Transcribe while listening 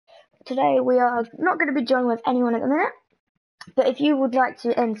today we are not going to be joined with anyone at the minute, but if you would like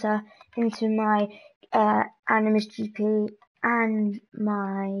to enter into my Animus GP and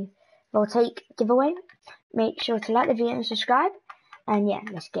my Voltaic giveaway, make sure to like the video and subscribe. And yeah,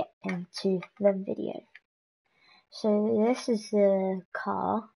 let's get into the video. So this is the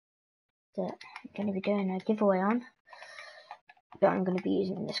car that I'm going to be doing a giveaway on, but I'm going to be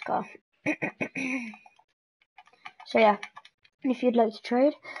using this car. So yeah, if you'd like to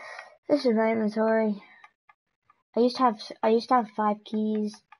trade, this is my inventory. I used to have 5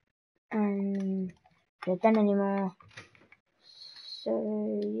 keys, and I don't anymore.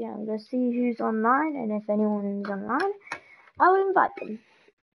 So yeah, I'm gonna see who's online, and if anyone's online, I will invite them.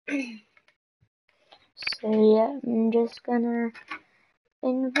 So yeah, I'm just gonna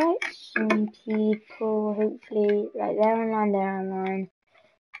invite some people. Hopefully, like they're online.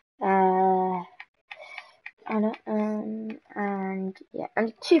 And yeah,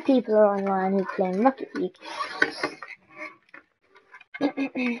 and 2 people are online who play Rocket League.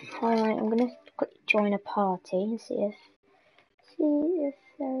 Alright, I'm gonna quickly join a party and see if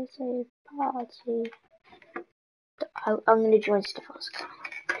there's a party. I'm gonna join Stefan's car.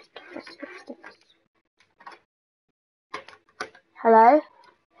 Hello?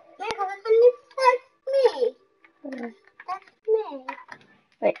 That's me.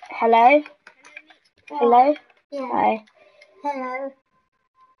 Wait, hello? Hello? Yeah. Hi. Hello.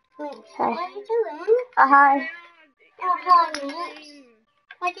 Wait, Hi. what are you doing? Hi. Oh, hi, Mitch.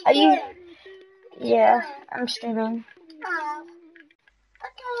 What Are are you you? doing? Yeah, I'm streaming. Oh.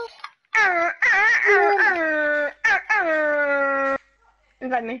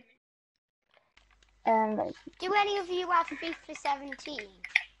 Invite me. Do any of you have FIFA 17?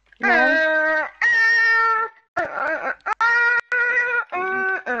 No.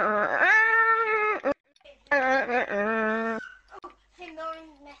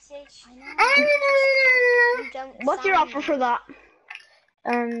 Ignoring message. I know. What's your offer for that?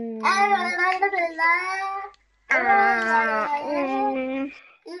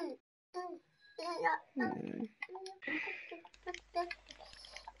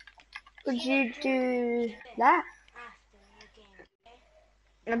 Would you do that?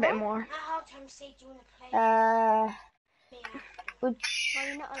 A bit more. Would Well,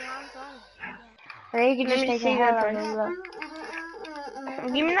 you're not allowed on. I think you could just Let me take a see hell the of a price.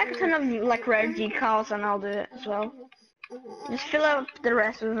 look. Give me like a ton of like rare decals and I'll do it as well. Just fill out the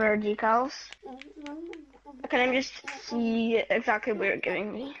rest with rare decals. Can I just see exactly what you're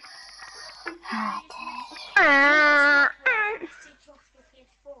giving me?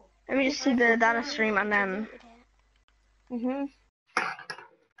 Let me just see the data stream and then.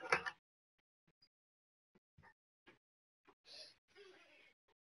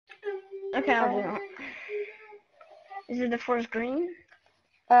 Okay, I'll do it. Is it the forest green?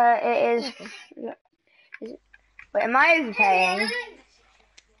 It is. Is it? Wait, am I overpaying?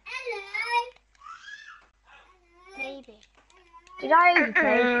 Maybe. Did I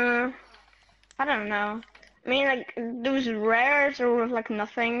overpay? I don't know. I mean, like those rares or like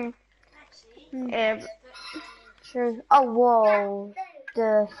nothing. True. Oh, whoa.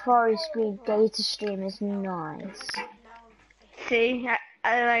 The forest green data stream is nice. See,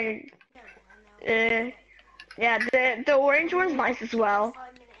 I like. Yeah, the orange one's nice as well.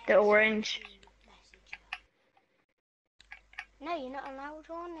 The orange. No, you're not allowed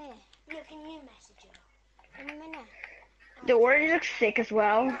on it. Look, can you message her? In a minute. The orange looks sick as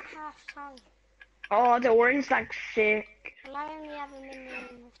well. Half time. Oh, the orange looks sick. Well, I only have a minute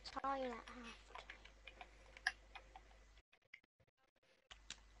of time at half.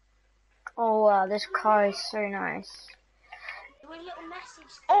 Oh wow, this car is so nice. Do a little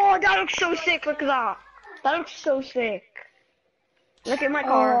message. Oh, that looks so sick. Look at that. That looks so sick. Look at my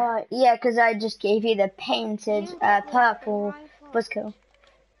car. Oh yeah, because I just gave you the painted purple buzzkill.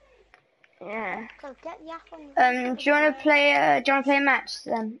 Yeah. Go get the app on Do you wanna play a match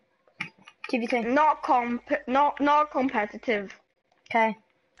then? 2v2. Not competitive. Okay.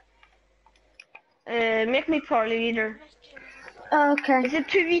 Make me party leader. Okay. Is it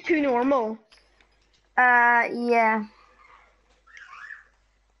 2v2 normal? Yeah.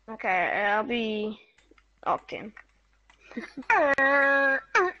 Okay, I'll be Octane.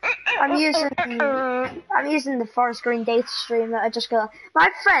 I'm using the forest green data stream that I just got. My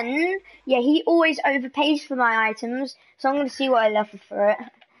friend, yeah, he always overpays for my items, so I'm gonna see what I offer for it.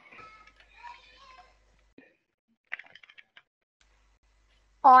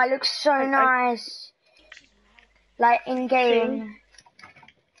 Oh, it looks so nice. Like in game.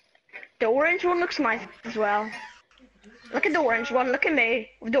 The orange one looks nice as well. Look at the orange one. Look at me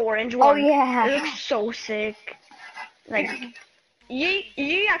with the orange one. Oh yeah. It looks so sick. Like,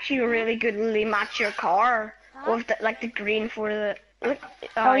 you actually really goodly match your car with the green for the look.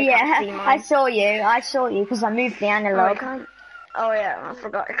 Oh I can't see yeah, mine. I saw you because I moved the Oh, I analog. can't. Oh yeah, I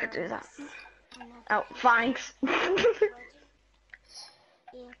forgot I could do that. Oh, thanks. Yeah,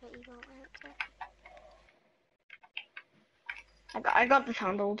 but you won't answer. I got this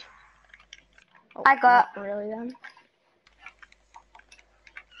handled. Oh, I got. not really then.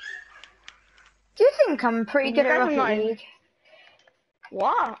 Do you think I'm pretty good You at guys are Rocket not in. League?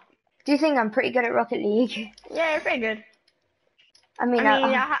 What? Do you think I'm pretty good at Rocket League? Yeah, you're pretty good. I mean,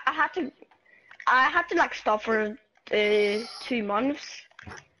 I had to like stop for 2 months,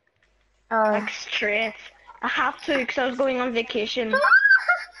 like straight. I had to because I was going on vacation.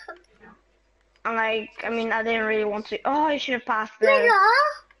 And like, I mean, I didn't really want to. Oh, I should have passed there.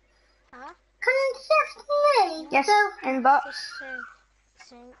 Huh? Can you just me? yes, inbox.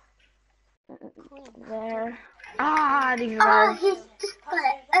 So, There. Ah, these Oh, guys. he's just got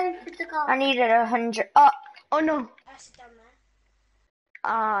it over the goal. I needed 100. Oh, Oh no. that's done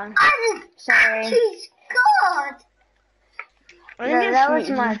there. sorry. He's good. I No, think that it's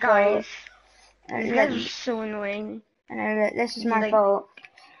was my these guys. fault. These guys are so annoying. I know that this is my Like- fault.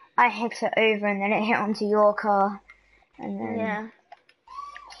 I hit it over and then it hit onto your car. And then Yeah.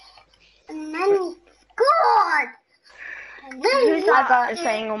 And then he's good. And then Who's he's that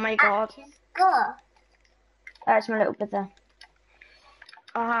saying, oh my god? good. that's my little brother.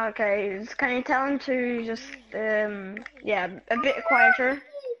 Ah, okay. Can you tell him to just, yeah, a bit quieter?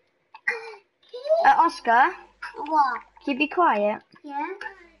 Oscar, What? can you be quiet? Yeah?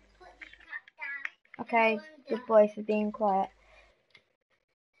 Okay, good boy for being quiet.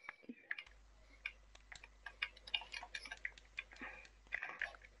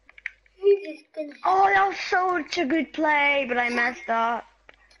 He's just gonna... Oh, that was such a good play, but I messed up.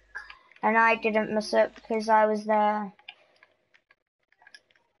 And I didn't mess up because I was there.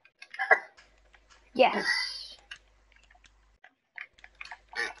 Yes.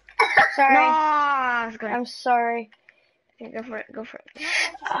 Sorry. No, it's good. I'm sorry. Okay, go for it, go for it.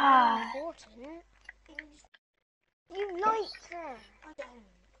 Ah. Important. You like her.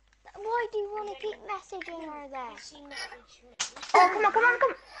 Why do you want to keep messaging her then? Oh, come on, come on,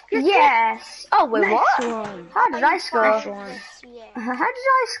 come on. Yes. Oh, wait, Nice what? one. How did I score? Nice one. Yeah. How did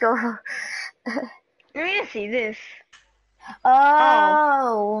I score? Let me see this.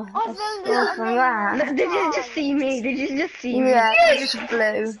 Oh. Oh, I no, scored no, from no, that. Did you just see me? Did you just see me? Yeah, you just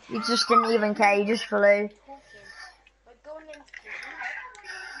flew. You just didn't even care, you just flew.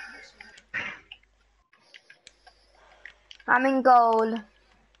 I'm in goal.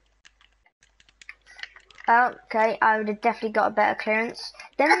 Okay, I would have definitely got a better clearance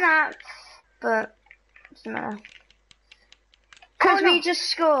than that, but doesn't matter. Because we just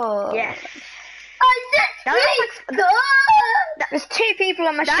scored. Yes. That looks good. There's 2 people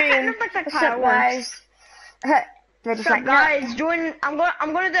on my That stream. kind of looks like What's up, fireworks. guys? They're just So like, guys, join. I'm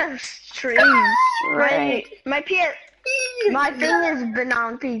gonna do a stream. Right. My thing is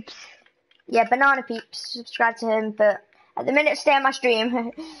Banana Peeps. Yeah, Banana Peeps, subscribe to him, but at the minute, stay on my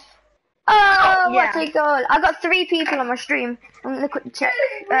stream. Oh, what yeah. a goal. I got 3 people on my stream. I'm gonna quickly check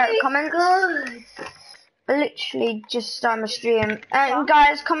comments. I literally just started my stream.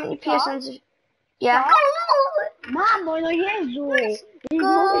 Guys, comment your PSNs. Yeah. Mamo, no Jezu. Nie Good.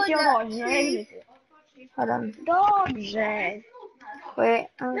 mogę się odchodzić. Hold on. Dobrze. Wait.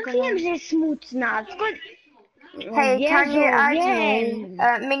 I'm No gonna... wiem, że jest smutna, tylko... Hey, can you add wiem.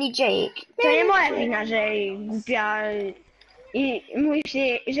 me? Mini Jake. To nie moja wina, że głupia... I mówisz,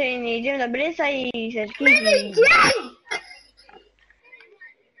 że nie idziemy do Brysa i seczki.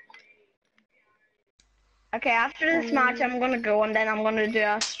 Okay, after this match, I'm gonna go and then I'm gonna do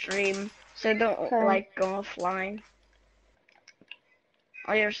a stream. So don't Okay. go offline.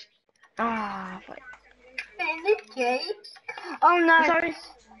 Oh, you're. Fuck. Oh no. Sorry.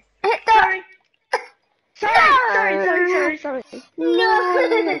 Hit that. Sorry.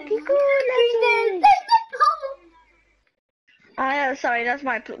 No. Sorry, that's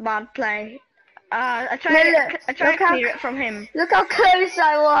my bad play. I No, tried look to how- clear it from him. Look how close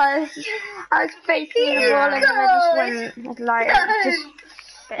I was. I was facing the wall and then I just went like just.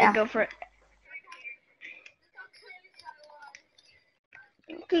 Okay, Yeah. go for it.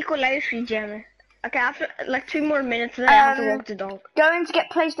 Kiko, już idziemy. Okay, after like 2 more minutes, then I have to walk the dog. Going to get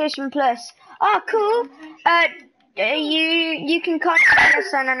PlayStation Plus. Oh, cool. You can contact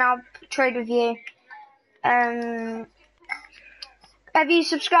us and I'll trade with you. Have you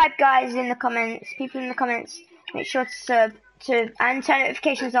subscribed, guys? In the comments, people in the comments, make sure to sub and turn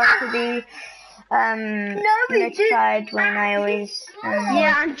notifications on to be notified when I always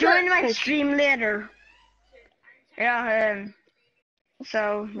Yeah, and join my stream later. Yeah.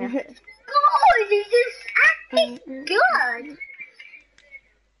 So yeah. God, he's just acting good.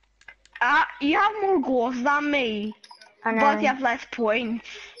 You have more goals than me, I but you know. have less points.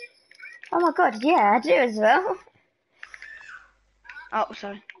 Oh my god, yeah, I do as well. Oh,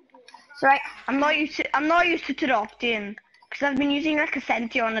 sorry. It's right. I'm not used to interrupting because I've been using like a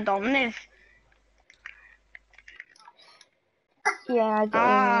Sentio and a Dominus. Yeah, I get what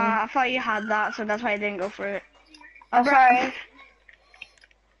you mean. I thought you had that, so that's why I didn't go for it. Oh, sorry.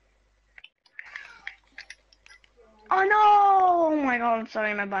 Oh no! Oh my god,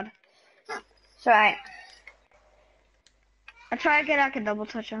 sorry, my bad. It's right. I try to get like a double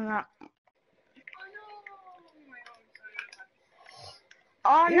touch on that.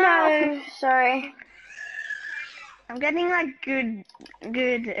 Oh no! No, sorry. I'm getting like good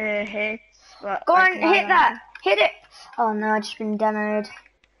hits, but Go like on, bad hit that. angles. Hit it. Oh no, I've just been demoed.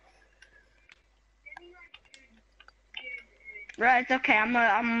 Right, it's okay. I'm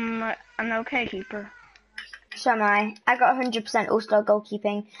an okay keeper. So am I. I got 100% all-star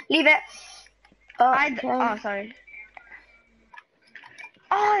goalkeeping. Leave it. Oh, okay. Oh, sorry.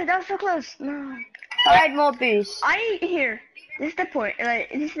 Oh, that was so close. No. I had more boost. This is the point.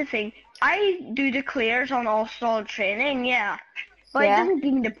 Like, this is the thing. I do the clears on all-star training, yeah, but it Yeah. doesn't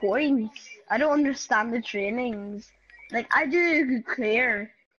give me the points. I don't understand the trainings. Like, I do a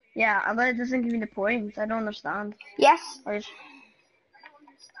clear, yeah, but it doesn't give me the points. I don't understand. Yes. Like,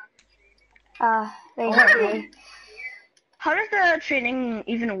 Basically. how does the training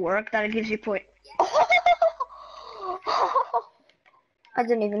even work that it gives you points? I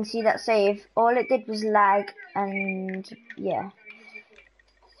didn't even see that save. All it did was lag and yeah.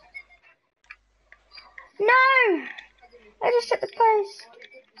 No! I just hit the post.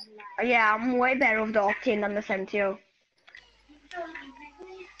 Yeah, I'm way better with the Octane than the Sentio.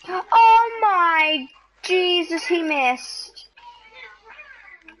 Oh my Jesus, he missed.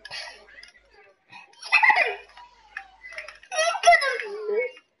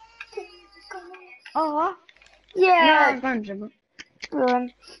 Oh. No, I Yeah. was going to dribble.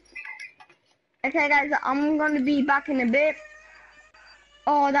 Um, Okay, guys, I'm going to be back in a bit.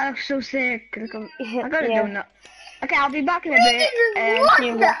 Oh, that looks so sick. I got a yeah. donut. Okay, I'll be back in a bit and see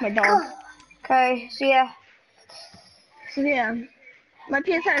you walk my dog. Okay, see ya. So yeah, my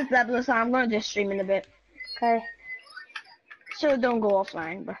PS4 is level, so I'm going to just stream in a bit. Okay. So don't go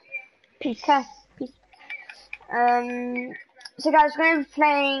offline, but peace. Okay. Peace. So guys, we're going to be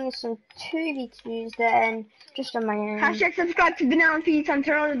playing some 2v2s then, just on my own. Hashtag subscribe to Banana Feeds and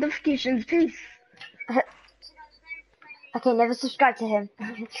turn on notifications. Peace. Okay, never subscribe to him.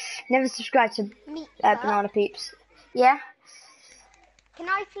 Never subscribe to Meet Banana Peeps. Yeah? Can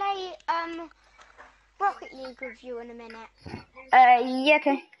I play Rocket League with you in a minute? Yeah,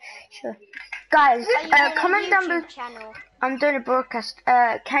 okay. Sure. Guys, Are you doing comment a down below. YouTube channel? I'm doing a broadcast.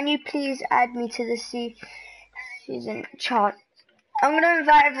 Can you please add me to the season chart? I'm gonna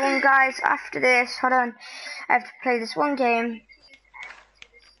invite everyone, guys, after this. Hold on. I have to play this one game.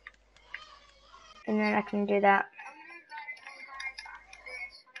 And then I can do that.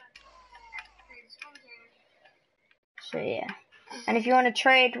 So, yeah. And if you want to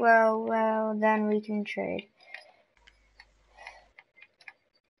trade, well, then we can trade.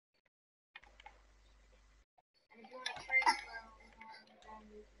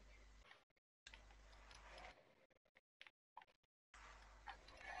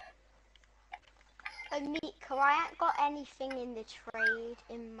 Miko, I ain't got anything in the trade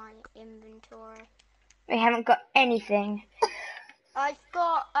in my inventory. We haven't got anything. I've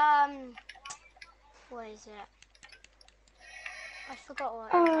got what is it? I forgot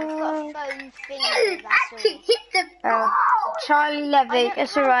what it is. I've got a phone finger, that's all. Charlie Levy, don't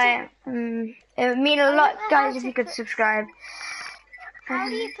it's know how alright. It would mean a don't lot, know guys, how if to you could put- subscribe. How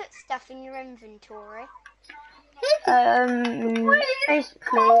do you put stuff in your inventory?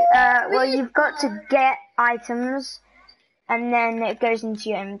 Basically, well, you've got to get items, and then it goes into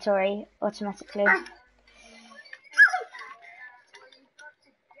your inventory automatically.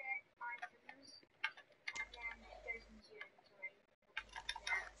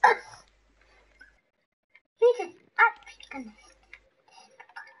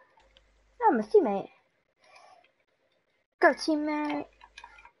 Oh, my teammate. Go, teammate.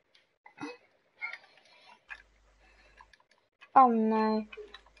 Oh, no.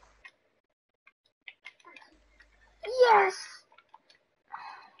 Yes!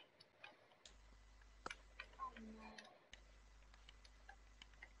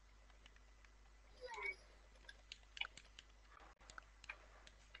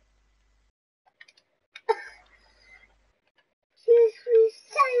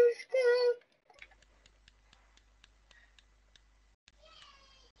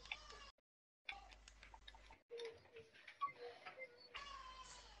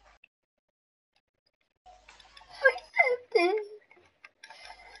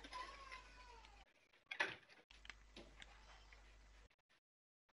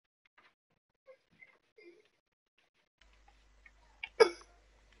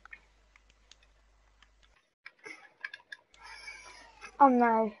 Oh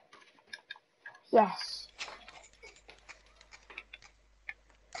no. Yes.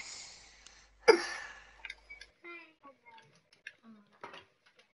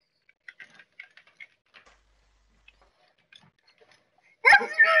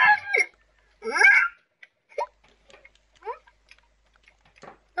 No.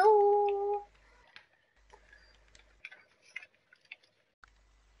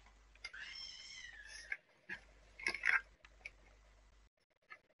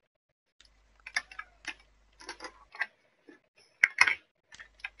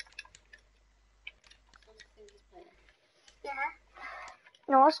 Yeah.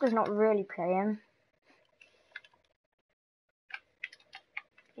 No, Oscar's not really playing.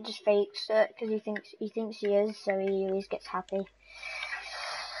 He just fakes it because he thinks he is, so he always gets happy.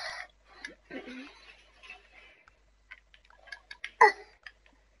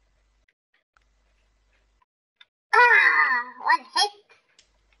 Ah, what heck?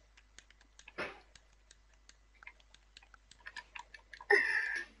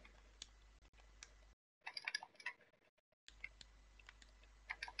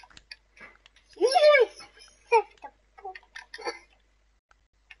 Yes. Acceptable.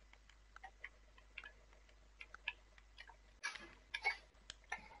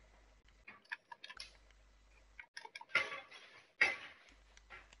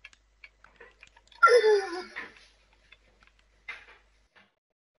 Oh.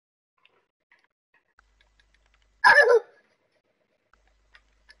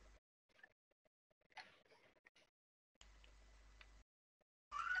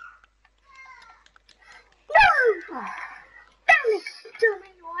 No. Damn it. Too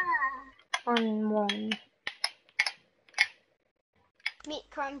many water. On one.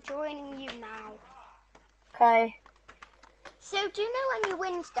 Mika, I'm joining you now. Okay. So, do you know when you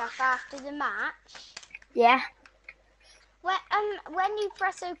win stuff after the match? Yeah. When you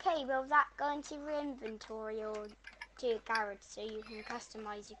press OK, will that go into your inventory or to your garage so you can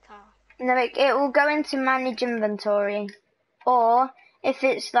customize your car? No, it will go into manage inventory, or if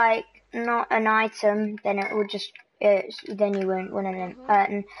it's like not an item, then it will just then you won't win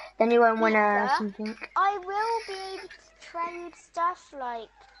an then you won't win Mika, something. I will be able to trade stuff like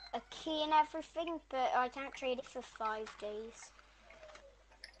a key and everything, but I can't trade it for 5 days.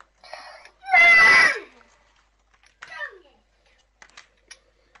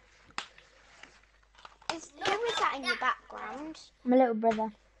 Who is that in your background? My little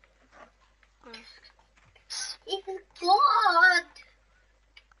brother. It's God.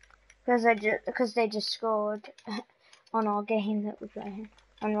 Because they just scored on our game that we're playing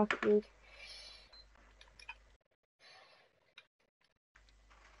on Rocket League.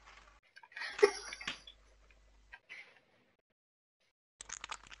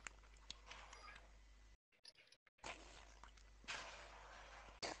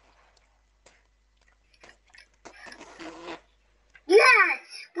 Yes,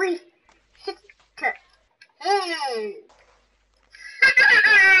 we hit the hand.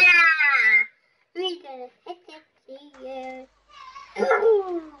 We're gonna hit it to you.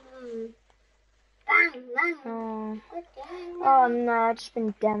 Bang, bang. Oh no, I've just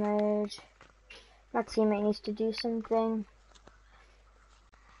been demoed. My teammate needs to do something.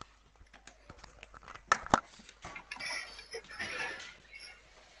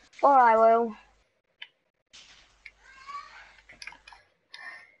 Or I will.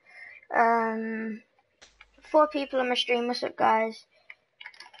 4 people on my stream. What's up, guys?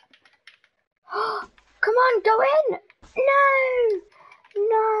 Come on, go in!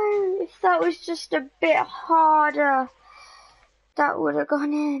 No! If that was just a bit harder, that would have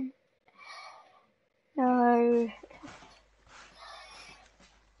gone in. No.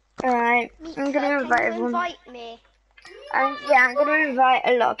 Alright, Mika, I'm gonna invite can you everyone. invite me? Yeah, I'm gonna invite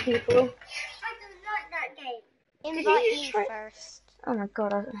a lot of people. I don't like that game. Invite you me just try- first. Oh my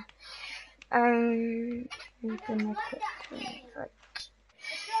god. I'm gonna I don't like click that game. invite.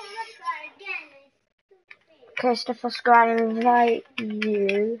 I don't like that again. It's stupid. Christopher Oscar, I invite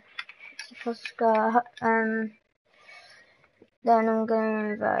you. Christopher Oscar, then I'm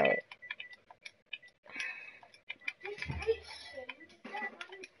gonna invite.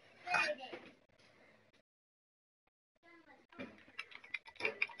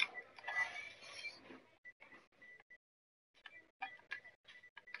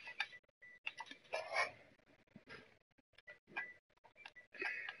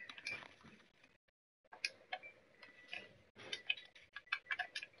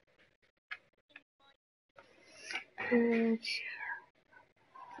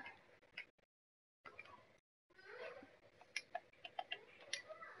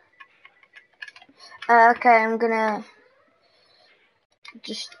 Okay, I'm gonna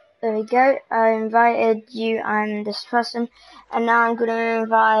just there we go. I invited you and this person, and now I'm gonna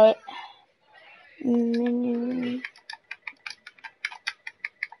invite Mini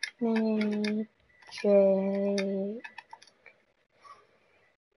J.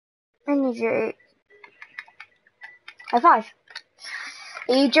 Mini J. High five.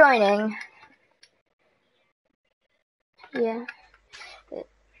 Are you joining? Yeah.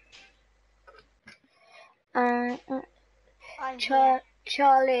 I'm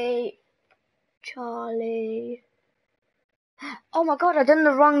Charlie. Oh my god, I done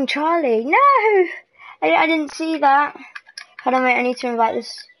the wrong Charlie. No! I didn't see that. Hold on, wait, I need to invite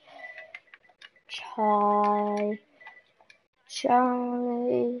this. Charlie.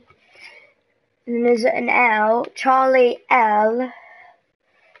 And then there's an L. Charlie L.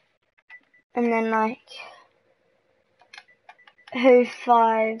 And then like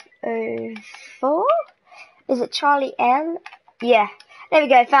 0504? Is it Charlie L? Yeah. There we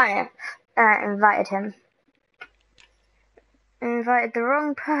go, found it. Invited him. Invited the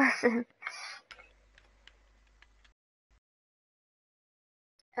wrong person.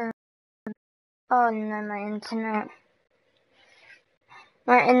 Oh no, my internet.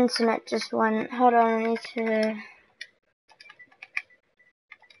 My internet just went. Hold on, I need to.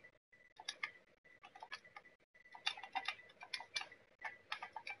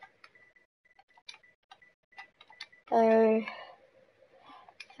 Oh,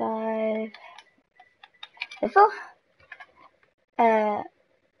 5, 4.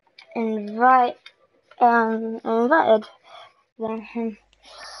 Invited. Then,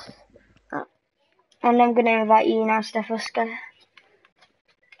 and I'm gonna invite you now, Stefan. Stefan.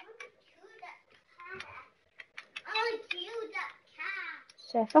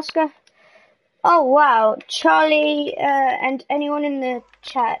 Oh wow, Charlie, and anyone in the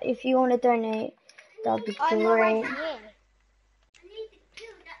chat, if you want to donate, that'd be I'm great. already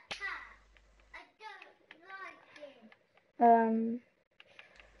in.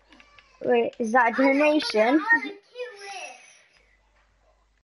 Wait, is that a donation?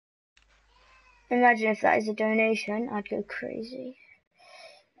 Imagine if that is a donation, I'd go crazy.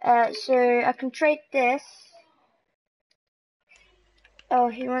 So I can trade this. Oh,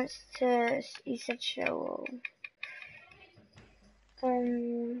 he wants to. He said show.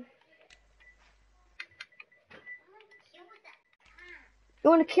 You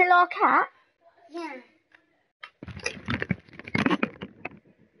want to kill our cat? Yeah.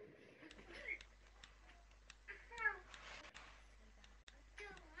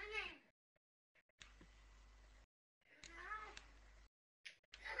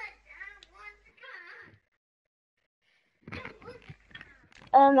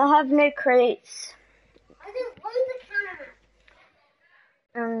 I have no crates. I don't want the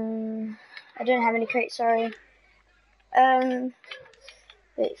cat. I don't have any crates. Sorry.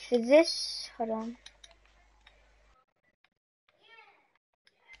 Wait for this. Hold on.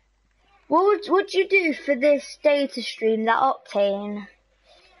 What would you do for this data stream? That Octane.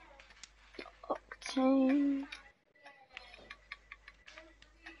 Octane.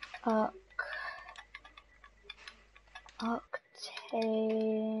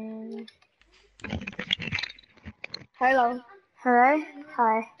 Hello. Hello.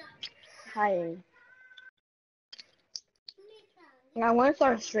 Hi. Hi. I want to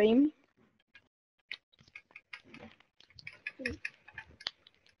start a stream.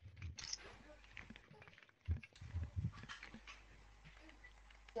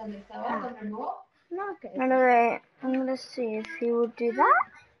 Okay. Anyway, I'm gonna see if he will do that.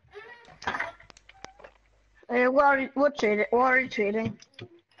 What are you trading?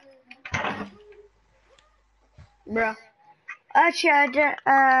 Bruh. Actually, I don't.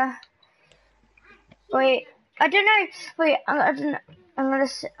 Wait. I don't know. Wait. I don't. I'm gonna.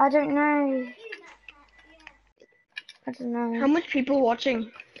 I don't know. I don't know. How much people watching?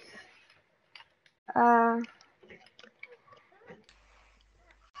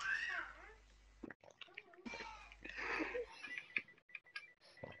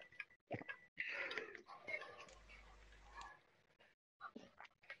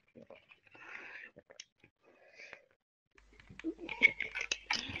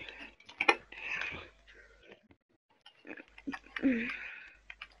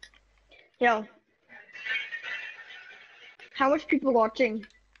 Yo. How much people watching?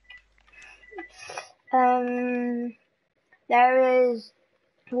 There is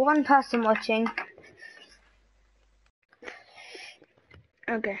one person watching.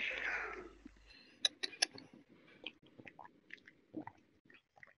 Okay.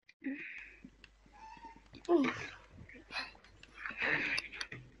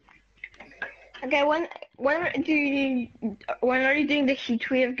 Okay, when are you doing the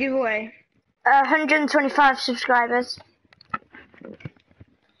heatwave giveaway? 125 subscribers.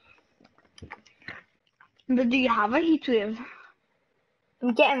 But do you have a heatwave?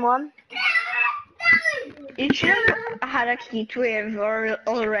 I'm getting one. You should have had a heatwave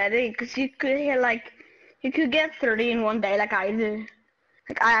already, because you could you could get 30 in one day, like I do.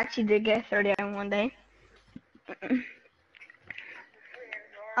 Like I actually did get 30 in one day.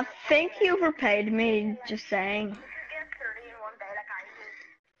 I think you overpaid me, just saying.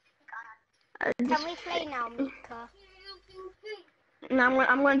 Can we play now, Mika? No,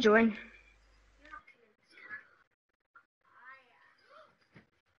 I'm gonna join.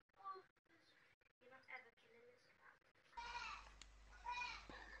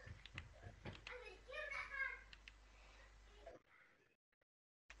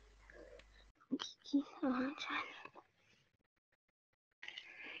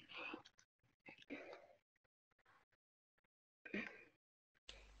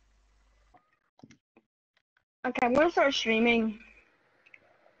 Okay, I'm gonna start streaming.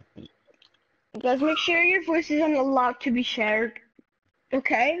 Guys, make sure your voice isn't allowed to be shared.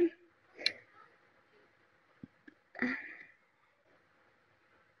 Okay?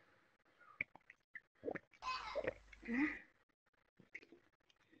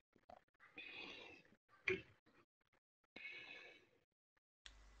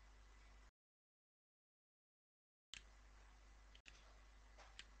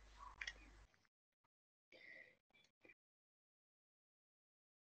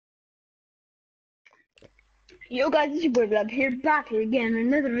 Yo guys, it's your boy Blab here, back here again with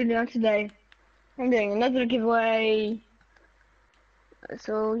another video today. I'm doing another giveaway.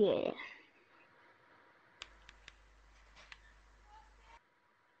 So yeah.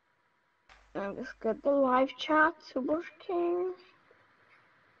 Let's get the live chat working.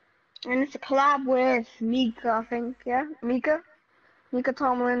 And it's a collab with Mika, I think, yeah? Mika? Mika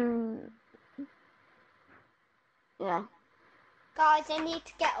Tomlin. Yeah. Guys, I need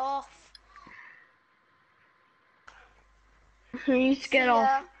to get off. Who needs to get See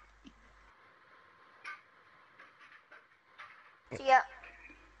off? ya. See ya.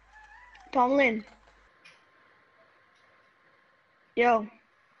 Tomlin. Yo.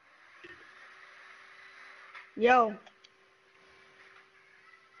 Yo.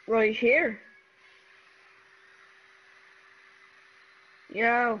 Right here.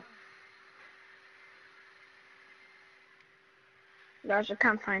 Yo. Guys, I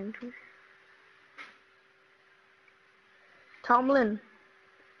can't find him. Tomlin.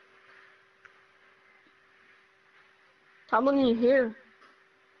 Tomlin, you here?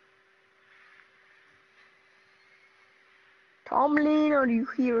 Tomlin, are you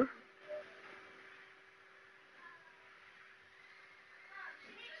here?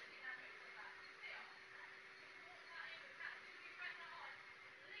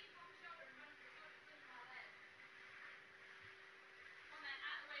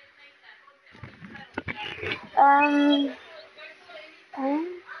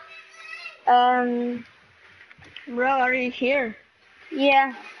 Um, Bro, are you here?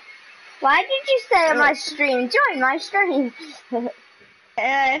 yeah. Why did you stay on my stream? Join my stream.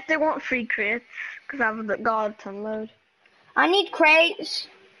 If they want free crates, because I've got to unload. I need crates.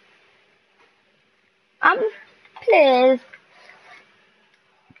 Please. Please.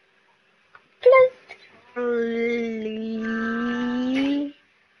 Charlie.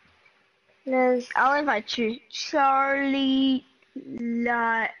 Please. I'll invite you. Charlie.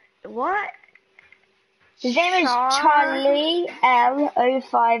 What? His name is Charlie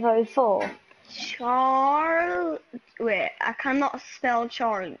L0504. Wait, I cannot spell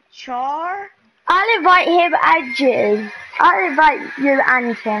Charlie. I'll invite him and you. I'll invite you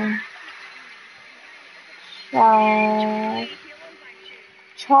and him.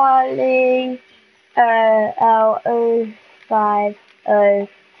 Charlie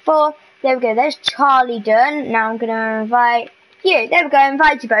L0504. There we go, there's Charlie done. Now I'm gonna invite you. There we go,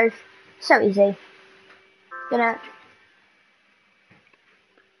 invite you both. So easy. Gonna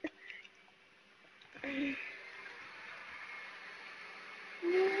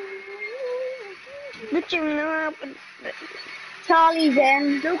Charlie's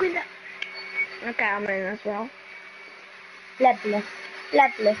in. Okay, I'm in as well. Lebless.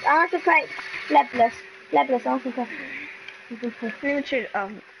 Lebless. I want to play Lebless. Lebless. I want to play. Limited.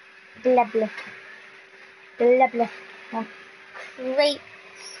 Lebless. Lebless. Oh, great.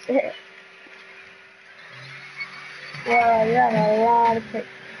 Whoa, you have a lot of pics.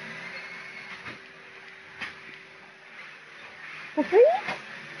 For free?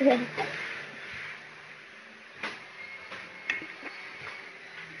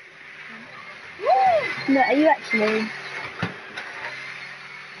 No, are you actually?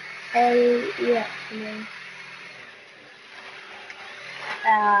 Are you actually?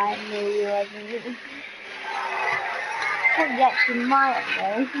 I knew you wasn't. I think you actually might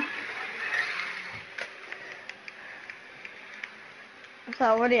though.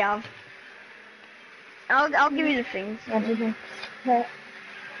 So what do you have? I'll give you the things. Everything. But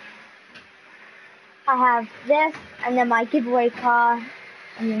I have this, and then my giveaway car,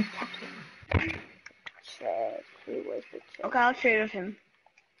 and then Tekken. Trade. Where's the trade? Okay, I'll trade with him.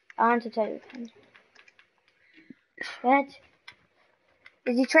 I want to trade with him. Trade.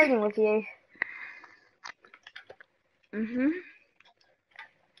 Is he trading with you?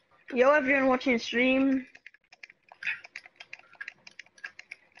 Yo, everyone watching the stream.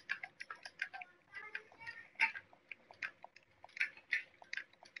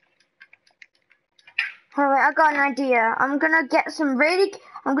 Alright, I got an idea. I'm gonna get some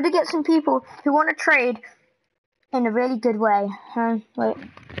people who want to trade in a really good way. Wait.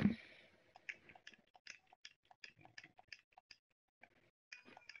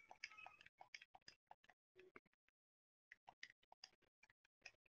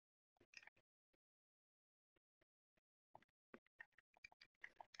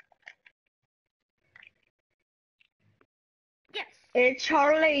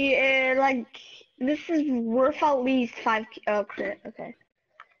 Charlie, like, this is worth at least 5. Oh, crit. Okay.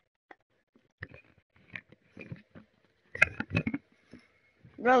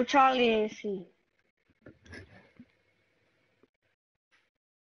 Bro, Charlie, see.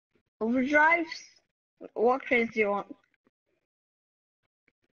 Overdrives? What crits do you want?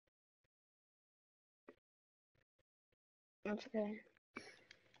 That's okay.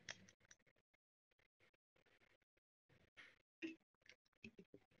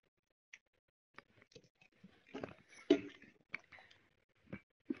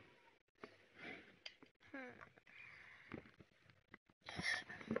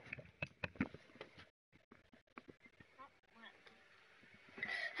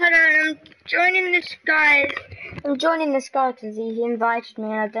 Hold on, I'm joining this guy. I'm joining this guy because he invited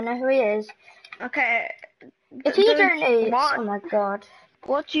me and I don't know who he is. Okay. If he donates, what? oh my god.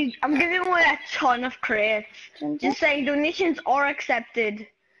 I'm giving away a ton of crates. Just saying donations are accepted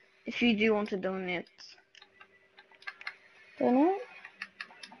if you do want to donate. Donate?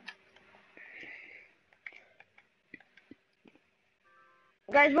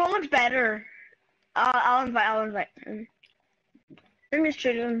 Guys, what looks better? I'll invite. Let me just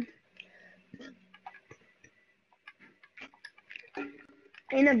trade him.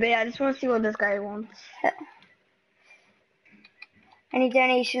 In a bit, I just want to see what this guy wants. Any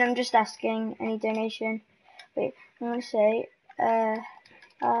donation? I'm just asking. Any donation? Wait, I'm gonna say,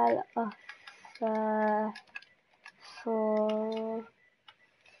 I'll offer for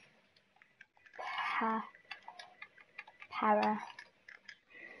para. I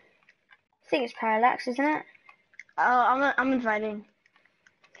think it's parallax, isn't it? I'm inviting.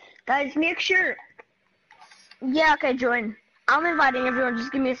 Guys, make sure. Yeah, okay, join. I'm inviting everyone.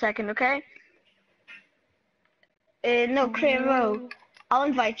 Just give me a second, okay? No, Cravo. I'll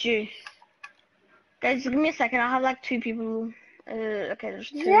invite you. Guys, give me a second. I have like 2 people. Okay, there's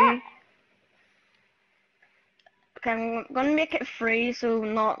 2. Yeah. Okay, I'm gonna make it free, so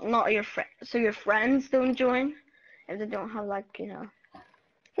not your so your friends don't join if they don't have like Please.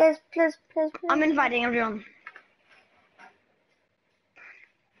 I'm inviting everyone.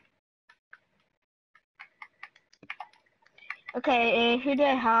 Okay, who do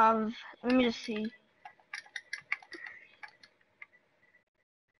I have? Let me just see.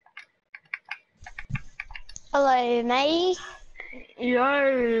 Hello, mate.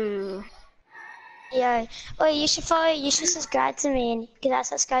 Yo. Yo. Oh, you should subscribe to me, because that's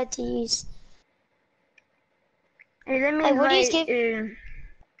subscribe to use. Hey, let me Hey, what are you invite.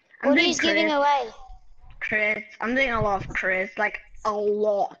 What are you giving away? Crits. I'm doing a lot of crits, like a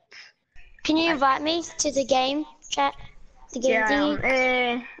lot. Can you invite me to the game chat? The game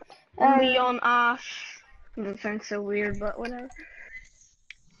Yeah, thingy? Leon Ash. That sounds so weird, but whatever.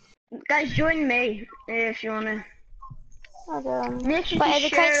 Guys, join me if you wanna. Make sure But to are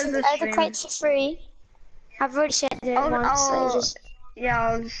share the the stream. crates for free? I've already shared it once, so just... Yeah,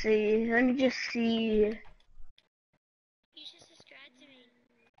 I'll see. Let me just see. You should subscribe to me.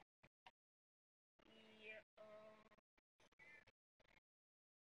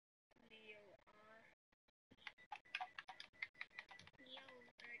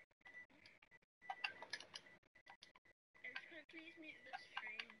 Please mute the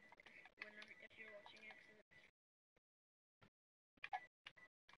stream if you're watching it.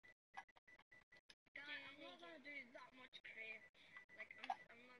 Guys, I'm not gonna do that much crate. Like I'm not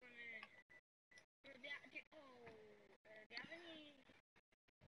gonna.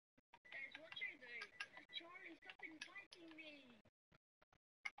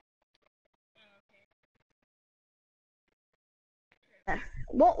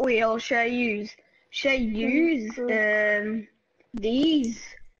 What wheel should I use? Should I use these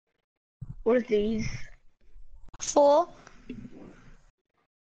or these? 4.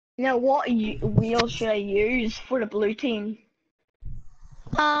 No, what wheel should I use for the blue team?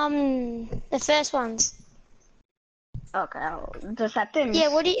 The first ones. Okay, the settings. Yeah,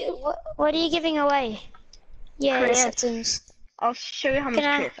 what are you giving away? Yeah, the Crates. settings. I'll show you how much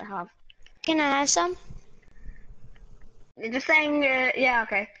crates I have. Can I have some? Just saying, yeah,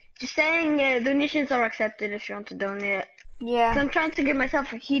 okay. Just saying, donations are accepted if you want to donate. Yeah. So I'm trying to give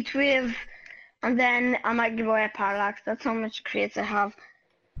myself a heat wave, and then I might give away a parallax. That's how much crates I have.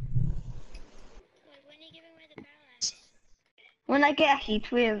 Wait, when are you giving away the parallax? When I get a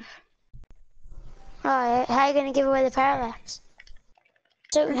heat wave. Oh, how are you going to give away the parallax?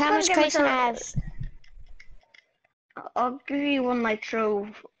 So I'm how just much gonna crates get can I myself- have? I'll give you one nitro,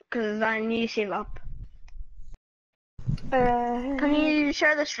 because I need to save up. Can you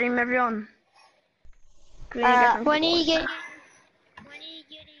share the stream, everyone? Can you get some When are you support? getting? When are you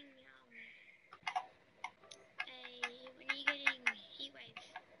getting when are you getting heat wave?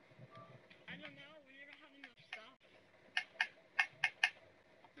 I don't know. We never have enough stuff.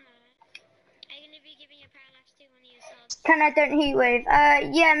 Are you gonna be giving a parallax to one of your subs? Can I don't heat wave?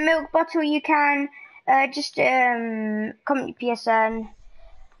 Yeah, milk bottle you can. Just comment your PSN.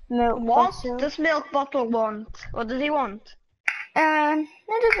 Milk What bottle. does Milk Bottle want? What does he want? It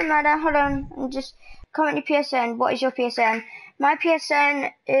doesn't matter. Hold on. And just comment your PSN. What is your PSN? My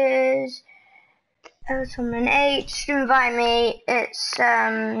PSN is someone 8. Just invite me. It's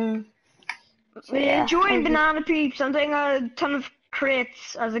yeah. Join Banana Peeps. I'm doing a ton of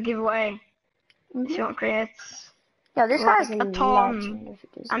crates as a giveaway. If you want crates. Yo, this Like guy's a ton. legend. If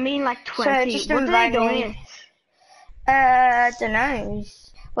it does. I mean like 20. just What do they invite me. donate? Don't know.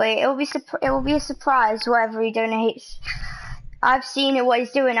 Wait, it will be a surprise whatever he donates. I've seen it what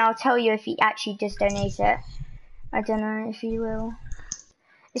he's doing. I'll tell you if he actually does donate it. I don't know if he will.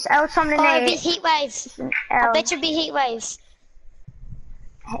 It's L Tom the Oh, it'll be Nate. heat wave. I bet you'll be heat wave.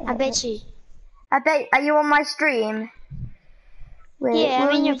 I bet you. Are you on my stream? Wait, Yeah, I'm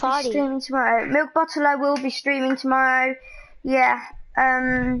will in you your be party. streaming tomorrow? Milk Bottle, I will be streaming tomorrow. Yeah.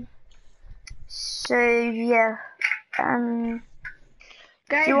 So yeah.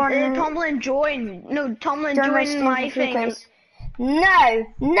 Guys, do you want Tomlin join. No, Tomlin join my join stream my for free, thing. please?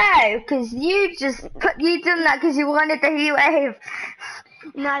 No, because you done that because you wanted the heat wave.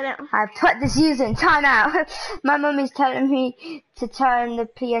 No, I don't. I put this user in timeout. My mum is telling me to turn the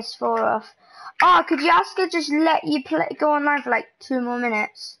PS4 off. Oh, could you ask her just let you go online for like 2 more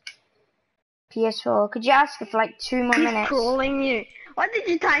minutes? PS4, could you ask her for like 2 more He's minutes? trolling you. Why did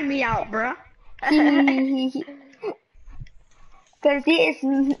you time me out, bruh? Because he is,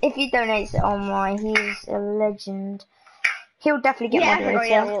 if he donates it, oh my, he's a legend. He'll definitely get moderator. Oh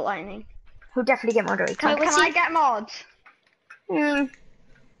yeah, lightning. He'll definitely get moderator. Can I get mods? When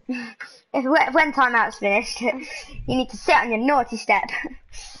timeout's finished, you need to sit on your naughty step.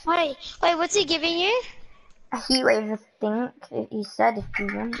 Wait, what's he giving you? A heat wave, I think. He said if you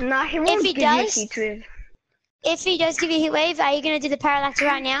want. Nah, he won't he give you a does- heat wave. If he does give you a heat wave, are you gonna do the parallax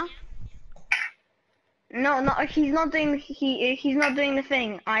right now? No, he's not doing he's not doing the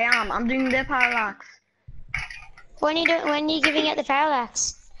thing. I am. I'm doing the parallax. When are you giving out the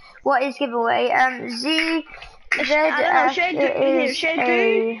parallax? What is giveaway? Z. I don't know. Should I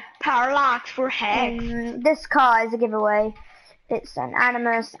do parallax for hex? This car is a giveaway. It's an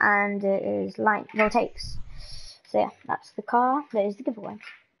Animus and it is light rotates. So yeah, that's the car. That is the giveaway.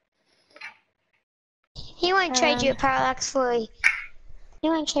 He won't trade you a parallax for. He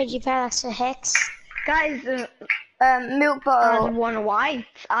won't trade you parallax for hex. Guys, Milk bottle. add one white.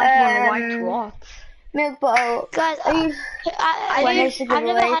 Add one white what? Milk bottle. Guys, I've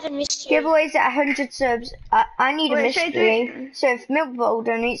never had a mystery. Giveaways at 100 subs. I need a Wait, should I mystery. So if Milk Bottle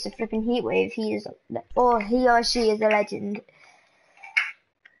donates a flipping heat wave, he or she is a legend.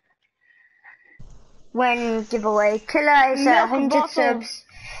 When giveaway, Killer is at 100 subs.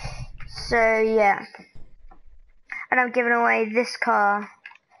 So yeah, and I'm giving away this car.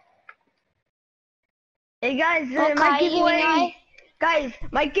 Hey guys, What car my are you giving giveaway. away? Guys,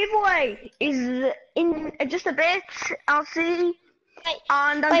 my giveaway is in just a bit. I'll see. And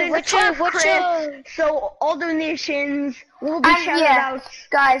I'm doing a ton of crits, so all donations will be shouted out.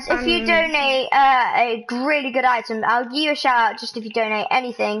 Guys, if you donate a really good item, I'll give you a shout out just if you donate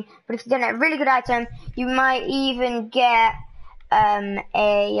anything. But if you donate a really good item, you might even get a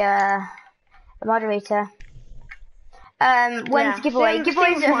a moderator. When's Yeah, giveaway? same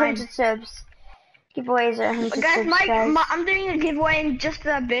Giveaways with at mine. 100 subs. Giveaways at 100 Guys, subs, guys. I'm doing a giveaway in just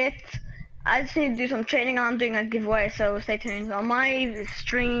a bit. I just need to do some training and I'm doing a giveaway, so stay tuned on my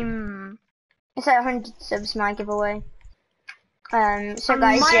stream. It's at 100 subs, my giveaway. So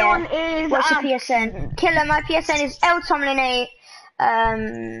guys, my yeah. one is What's your PSN? Killer, my PSN is LTomlin8.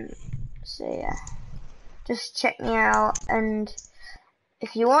 So yeah. Just check me out, and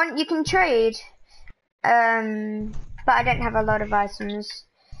if you want, you can trade. But I don't have a lot of items.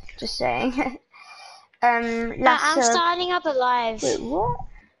 Just saying. I'm starting up a live. Wait, what?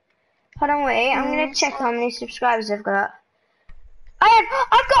 Hold on, wait. I'm gonna check how many subscribers I've got. I've got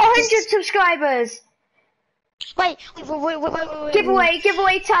 100 subscribers. Wait.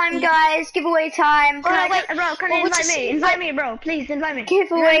 Giveaway time, guys. Giveaway time. Bro, can you invite me? Invite me, bro. Please invite me.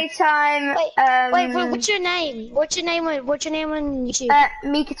 Giveaway time. Wait, what's your name? What's your name on YouTube?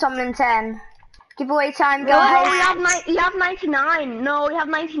 Mika Tomlin 10. Giveaway time, No, guys. you have 99. No, you have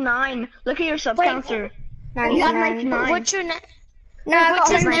 99. Look at your sub counter. 99. You have 99. What's your name? No, I got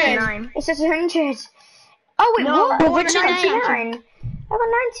what's 100. 99. It says 100. Oh wait, No, what? what's your name? 99. I got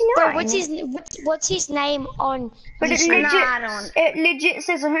 99. Bro, what's his name on? But it YouTube? legit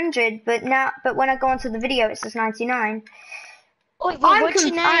says 100, but when I go onto the video it says 99. Wait, what's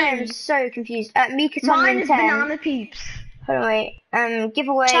your I am name? so confused. Mika Mine Tomlin is 10. Banana Peeps. Hold on, wait.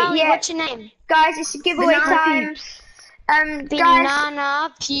 Giveaway. Charlie, Yeah, what's your name? guys, it's a giveaway Banana time. Peeps. Guys.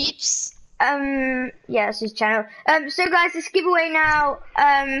 Banana Peeps. Yeah, that's his channel. So guys, it's giveaway now.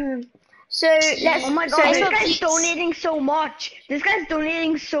 So let's. Oh my god, so, this guy's donating so much. This guy's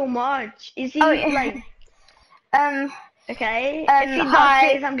donating so much. Is he like? Okay. If he does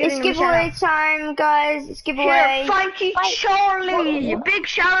hi. this, I'm It's giving him a giveaway shout out. time, guys. It's giveaway. Here, thank you, Charlie. Big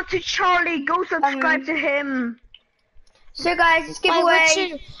shout out to Charlie. Go subscribe to him. So guys, it's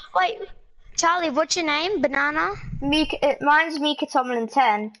giveaway. Wait, Charlie, what's your name? Banana? Mine's Mika Tomlin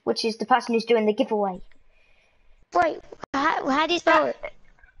 10, which is the person who's doing the giveaway. Wait, how do you spell it?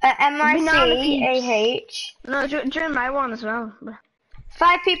 MICAH. No, join my one as well.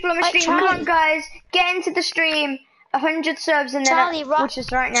 5 people on my Wait, stream. Come Charlie. on, guys, get into the stream. 100 subs and then Charlie, which is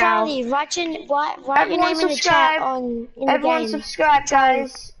right now. Charlie, write your name Everyone in the subscribe. chat in the Everyone game. subscribe,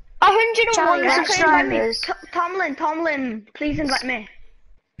 guys. 101 Charlie, subscribers. Tomlin, please invite me.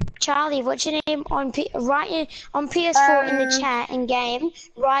 Charlie, what's your name on on PS4 in the chat in game?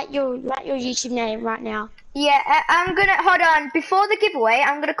 Write your YouTube name right now. Yeah, I'm gonna hold on. Before the giveaway,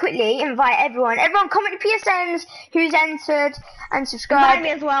 I'm gonna quickly invite everyone. Everyone, comment PSNs who's entered and subscribe. Invite me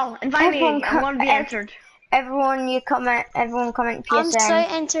as well. Invite me. I want to be entered. Everyone, comment PSN. I'm so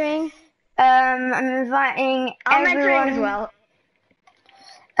entering. I'm inviting I'm everyone. entering as well.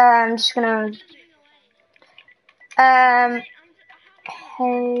 I'm just gonna.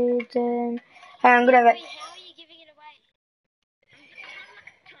 Hayden. I'm gonna. How are you giving it away?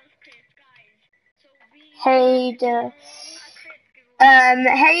 Hayden.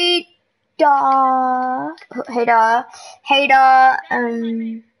 Haydar,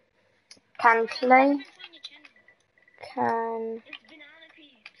 can play.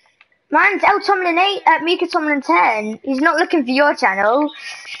 Mine's LTomlin8 at Mika Tomlin 10. He's not looking for your channel.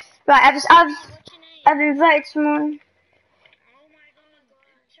 Right, I've invited someone.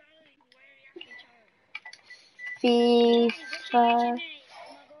 FIFA.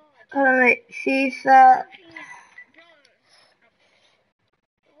 Hold on, wait. FIFA.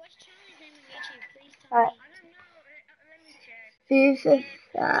 Right. FIFA.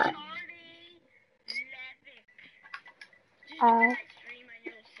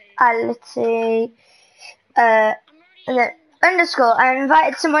 Ality. Underscore. I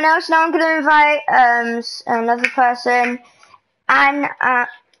invited someone else. Now I'm gonna invite another person. And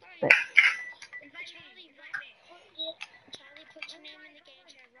wait.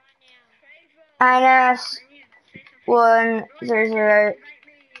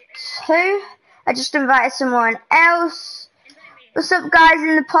 Anas1002. I just invited someone else. What's up, guys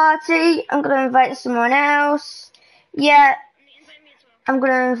in the party? I'm gonna invite someone else. Yeah, I'm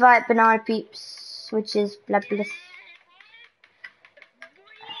gonna invite Banana Peeps, which is blah blah.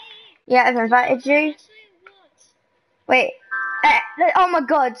 Yeah, I've invited you. Wait. Oh my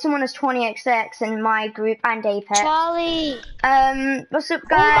god, someone has 20xx in my group and Apex. Charlie! What's up,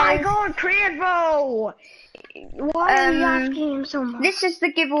 guys? Oh my god, Crevo! Why are you asking him so much? This is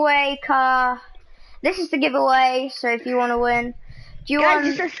the giveaway car. This is the giveaway, so if you want to win. Do you guys,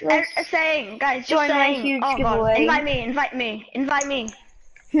 want just saying, guys, just join my saying. huge Oh giveaway? god, invite me.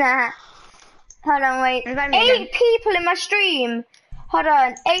 Nah. Hold on, wait. Invite me 8 again. people in my stream. Hold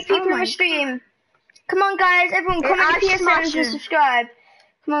on, 8 people in my stream. Come on, guys, everyone, comment I PSNs smash and you. subscribe.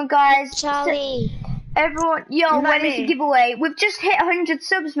 Come on, guys. Charlie. Everyone, yo, Invite when is the me. giveaway? We've just hit 100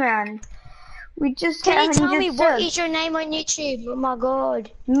 subs, man. We just hit Can you 100 tell me subs. what is your name on YouTube? Oh my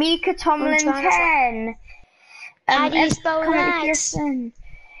god. Mika Tomlin trying to 10. How do you spell comment that? PSN.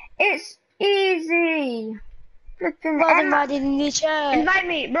 It's easy. Flipping Well, then M. why didn't you share? Invite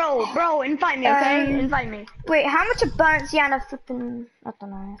me, bro, invite me, okay? Invite me. Wait, how much of Burnt Sienna flipping? I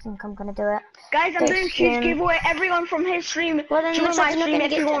don't know. I think I'm gonna do it. Guys, I'm doing huge Stream. giveaway. Everyone from his stream, Well, then it join looks my like you're not stream going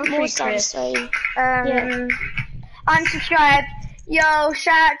to if you get want more free subs, Chris. so... Yeah. Unsubscribe. Yo,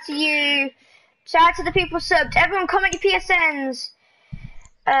 shout out to you. Shout out to the people subbed. Everyone comment your PSNs.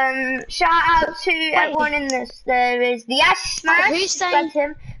 Shout out to everyone in this. There is the Ash Smash. Who's saying- That's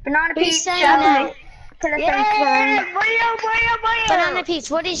him. Banana who's Peach. saying Shout that? out. Pillar Yeah, Fence, boyo. Banana Peach,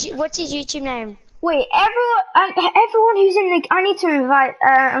 what's his YouTube name? Wait, everyone who's in the, I need to invite,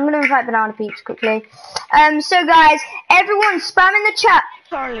 I'm gonna invite Banana Peeps quickly. So guys, everyone spam in the chat.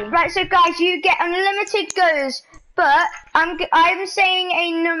 Charlie. Right, so guys, you get unlimited goes, but I'm saying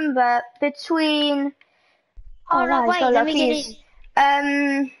a number between, Hold on, he's wait, got a lot let of me get keys.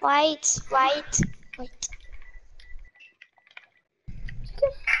 it. Wait.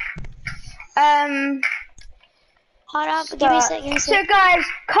 Hold up, give me a second. So guys,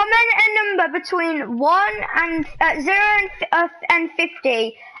 comment a number between 1 and 0 and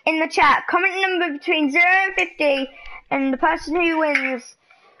 50 in the chat. Comment a number between 0 and 50, and the person who wins,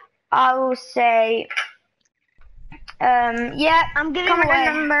 I will say, yeah, I'm giving comment away.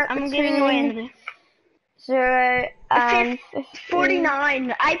 a number I'm giving away. 0 and 50.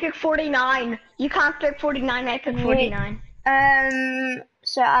 49. I pick 49. You can't pick 49. I pick 49.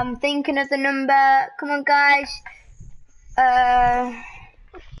 So I'm thinking of the number. Come on, guys. I'll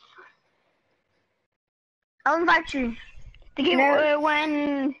invite you. To give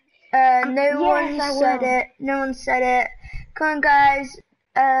when. No one I said will. it. No one said it. Come on, guys.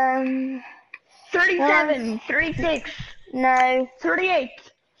 37, 36, No, 38,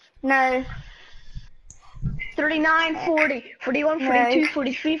 no. 39, 40, 41, No. 42,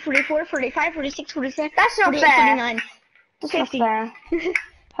 43, 44, 45, 46, 47, That's not 48, fair. 49, That's 50. not fair.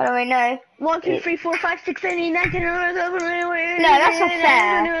 How do I know? 1, 2, 3, 4, 5, 6, 7, 8, 9, 10, 11, 12, 13, No, that's not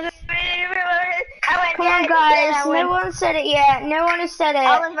fair. Come on, guys. No one said it yet. No one has said it.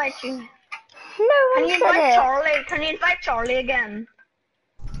 I'll invite you. No Can one you said invite it. Charlie? Can you invite Charlie again?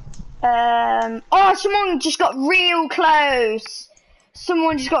 Oh, someone just got real close.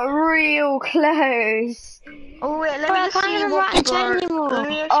 Someone just got real close. Oh wait, let Oh, me I just can't see even what write people chat are. anymore. Let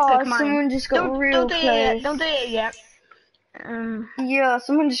me just Oh, pick mine. someone just got real don't do it yet. close. Don't do it yet. Yeah,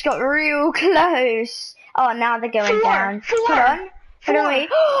 someone just got real close. Oh, now they're going down. Hold on. Hold on, wait.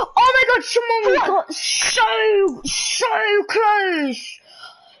 Oh my god, someone got so close.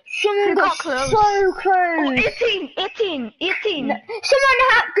 Someone Who got got close? so close. Oh, 18.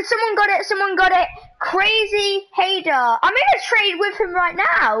 Someone got it. Crazy Hader. I'm in a trade with him right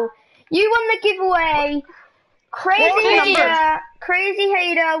now. You won the giveaway. Crazy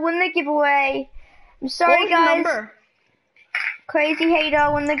Hader won the giveaway. I'm sorry, guys. Number? Crazy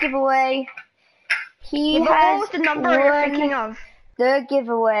Hader won the giveaway. He What has was the number you're thinking won of? the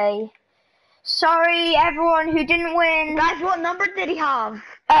giveaway. Sorry, everyone who didn't win. Guys, what number did he have?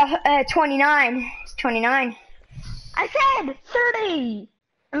 29. It's 29. I said 30.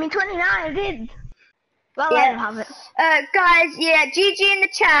 I mean 29. I did. Well, I Yeah. don't have it. Guys, yeah, GG in the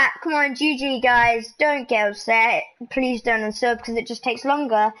chat. Come on, GG, guys. Don't get upset. Please don't unsub because it just takes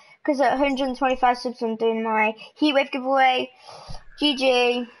longer. Because at 125 subs, I'm doing my Heatwave giveaway.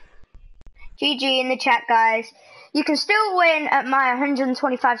 GG. GG in the chat, guys. You can still win at my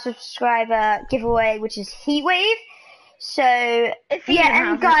 125 subscriber giveaway, which is Heatwave. So, If you yeah,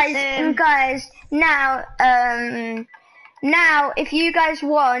 have and guys, now, if you guys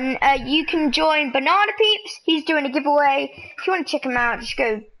want, you can join Banana Peeps. He's doing a giveaway. If you want to check him out, just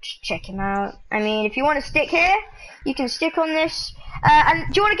go check him out. I mean, if you want to stick here, you can stick on this.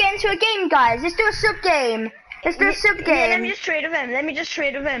 And do you want to get into a game, guys? Let's do a sub game. Let's do a sub game. Yeah, let me just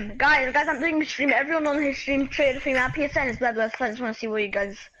trade with him. Guys, I'm doing a stream. Everyone on his stream trade with him. My PSN is blah blah. So I just want to see what you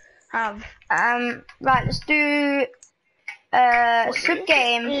guys have. Right, let's do sub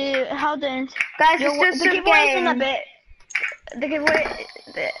game. How then? Guys, let's do a sub giveaway's in a game. bit. The giveaway.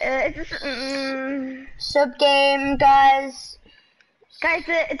 It's just, Sub game, guys. Guys,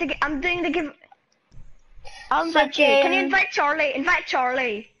 I'm doing the give. I'll invite you. game. Can you invite Charlie? Invite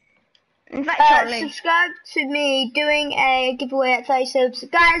Charlie. Subscribe to me doing a giveaway at 30 subs.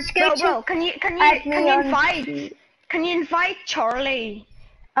 Guys, go to. Bro, can you add me on invite? to- Can you invite Charlie?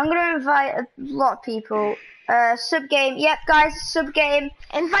 I'm gonna invite a lot of people. Sub game. Yep, guys, sub game.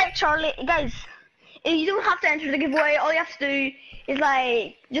 Invite Charlie, guys. you don't have to enter the giveaway. All you have to do is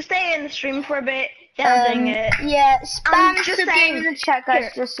like just stay in the stream for a bit, then I'm doing it. Yeah, spam just sub game in the chat, guys.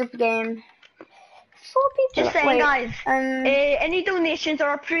 here. Just sub game. 4 people. Just saying, Wait, guys. Any donations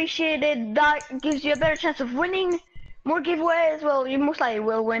are appreciated. That gives you a better chance of winning more giveaways. Well, you most likely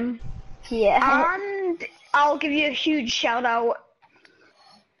will win. yeah. And I'll give you a huge shout out.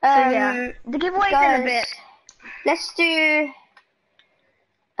 So yeah, the giveaway's guys, in a bit. Let's do.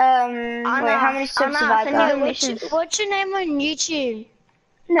 Wait, how many subs have I got? What's your name on YouTube?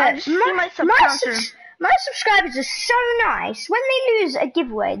 No, I just see my sub counter. My subscribers are so nice. When they lose a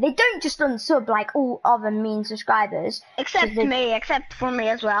giveaway, they don't just unsub like all other mean subscribers. Except for me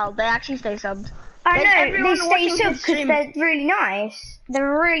as well. They actually stay subbed. I know, they stay subbed because they're really nice.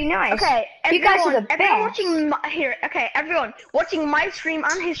 They're really nice. Okay, you guys are the best. Everyone watching my stream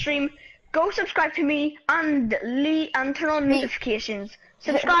and his stream, go subscribe to me and turn on notifications.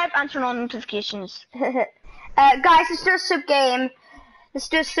 Subscribe and turn on notifications. Guys, let's do a sub game. Let's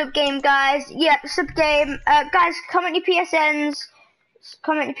do a sub game, guys. Yeah, sub game. Guys, comment your PSNs.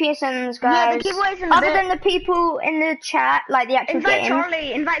 Comment your PSNs, guys. Yeah, the giveaways in a Other bit. than the people in the chat, like the actual Invite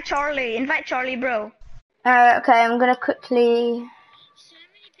game. Invite Charlie, bro. Okay, I'm gonna quickly. So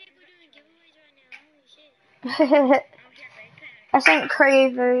many people doing giveaways right now. Holy shit. I think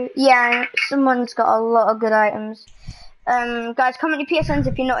Cravo. Yeah, someone's got a lot of good items. Guys, comment your PSNs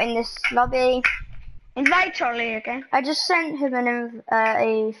if you're not in this lobby. Invite Charlie, okay? I just sent him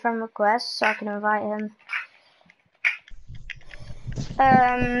a friend request so I can invite him.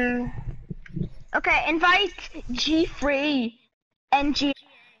 Okay, invite G3 and G.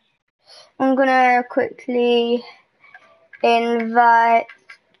 I'm gonna quickly invite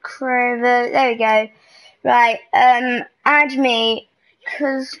Cravo. There we go. Right, add me,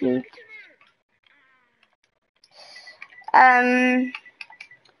 cause we,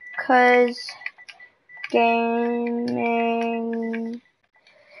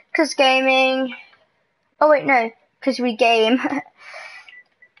 cause gaming, oh wait, no, cause we game,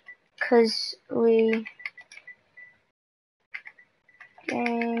 cause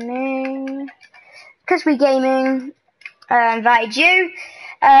we gaming, invited you.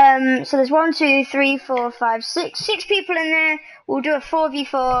 So there's 1, 2, 3, 4, 5, 6 people in there. We'll do a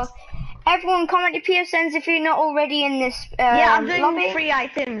 4v4. Everyone comment your PSNs if you're not already in this yeah, I'm doing lobby. 3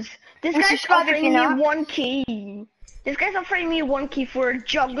 items. This And guy's subscribe if offering you're me not. 1 key. This guy's offering me 1 key for a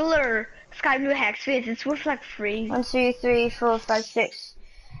juggler sky blue hex face. It's worth like 3. 1, 2, 3, 4, 5, 6.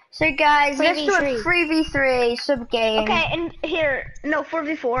 So guys, let's do a 3v3 sub game. Okay, and here, no,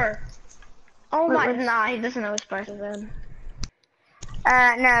 4v4. Oh Wait, my, what's- nah, he doesn't know his prices then.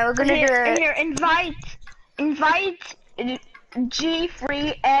 No, we're gonna do it. Here, invite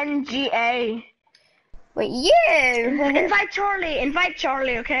G3 and GA. Wait, you. Invite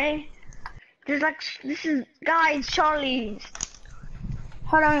Charlie, okay? This is, guys, Charlie.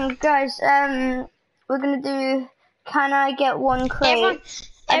 Hold on, guys. We're gonna do. Can I get 1 crate?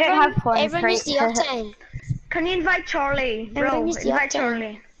 I don't have 1 everyone crate. needs the octane. Can you invite Charlie, bro? Everyone needs the Invite octane.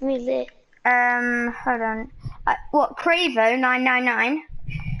 Charlie. Really? Hold on. What, Cravo 999?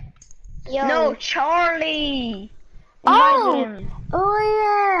 Yo. No, Charlie. Oh! Invite him.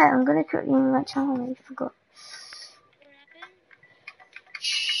 Oh yeah, I'm gonna quickly invite Charlie. Forgot.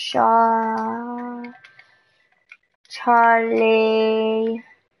 Charlie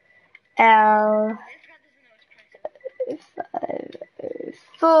L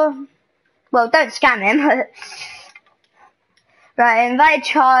 504. Well, don't scam him. Right, invite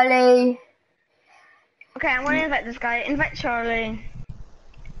Charlie. Okay, I'm gonna invite this guy. Invite Charlie.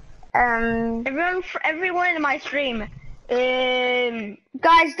 Um, Everyone in my stream.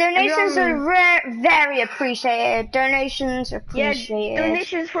 Guys, donations are very appreciated. Donations are Yeah, appreciated.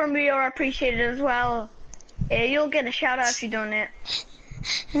 donations from me are appreciated as well. You'll get a shout out if you donate.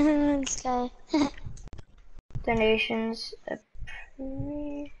 This guy. Donations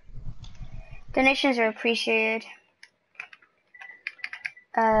are appreciated.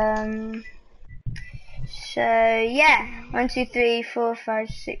 So yeah, 1, 2, 3, 4, 5,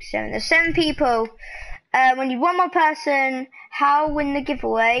 6, 7. There's 7 people. We need 1 more person. How win the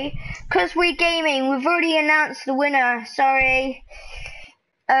giveaway? Cause we're gaming. We've already announced the winner. Sorry.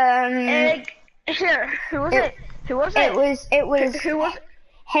 Here, who was it? Who was it? It was. Who was?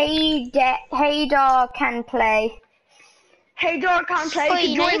 Haydar can play. Hey, Dog can't play. Oh, You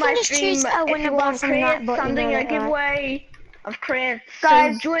you can know join you my can just stream choose a if winner you want from that, crates, but you something know a that, right? giveaway of crates.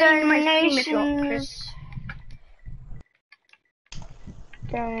 Guys, so join my stream if you want crates.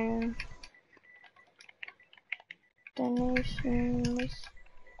 Donations.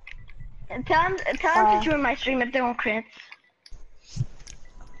 Tell them to join my stream if they want crates.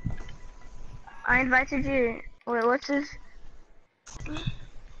 I invited you. Wait, what's his?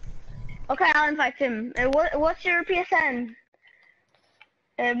 Okay, I'll invite him. What's your PSN?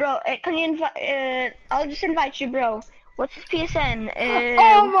 Bro, can you invite? I'll just invite you, bro. What's his PSN?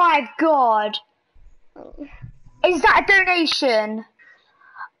 Oh my god! Is that a donation?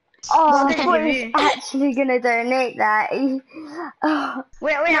 Oh, What I did thought you he was do? actually gonna donate that. Oh,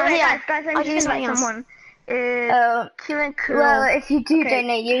 Wait, No, guys, I'll let me do just something invite else. someone. Keelan Cool. well, if you do Okay.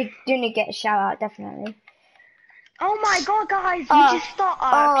 donate, you're gonna get a shout out, definitely. Oh my god, guys, Oh, you just stop.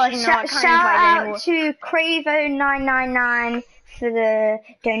 Actually, no, I can't shout invite out anymore. to Cravo999 for the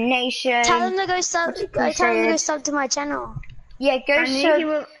donation. Tell them to go sub. Tell them to go Appreciated. sub to my channel. Yeah, go I knew he sub.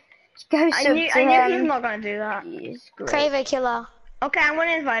 was. Go I sub knew to he's him. not gonna do that. He's great. Cravo Killer. Okay, I'm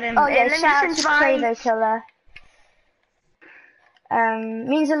gonna invite him. Oh yeah, let me shout out just to invite. Cravo Killer.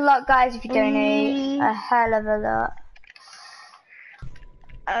 Means a lot, guys, if you donate. A hell of a lot.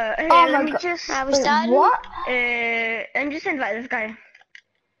 Here, Oh let my me god. just. Are we Wait, starting? what? Let me just invite this guy.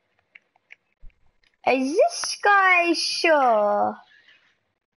 Is this guy sure?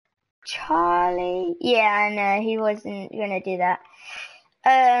 Charlie? Yeah, I know, he wasn't gonna do that.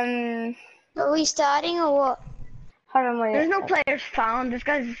 Are we starting or what? Hold on, wait. There's no players found. This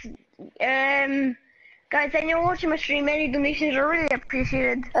guy's. Guys, anyone watching my stream, any donations are really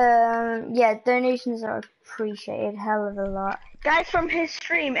appreciated. Yeah, donations are appreciated, hell of a lot. Guys from his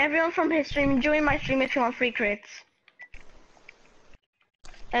stream, everyone from his stream, join my stream if you want free crits.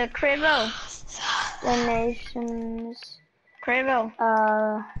 Cravo. Donations. Cravo.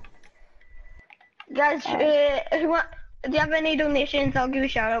 Guys, do you have any donations? I'll give you a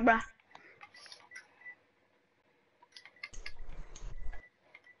shout out, bruh.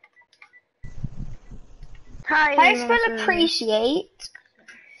 Hi. How do you spell appreciate?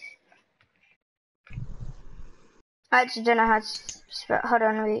 I actually don't know how to spell. Hold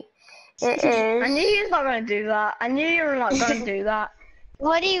on, wait. It is. I knew you was not gonna do that. I knew you were not gonna do that.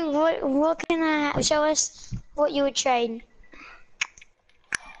 What can I show us? What you would trade?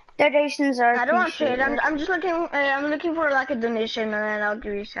 Donations are I don't want to trade. appreciated. I'm just looking. I'm looking for like a donation, and then I'll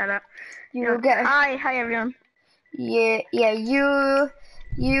give you a shout out. You will get. Hi everyone. Yeah, you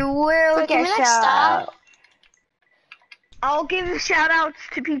will So get can we, a like, shout start? out. I'll give shout outs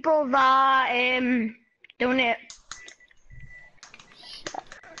to people that donate.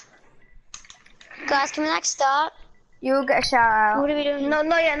 Guys, can we like start? You will get a shout What out. are we doing? No,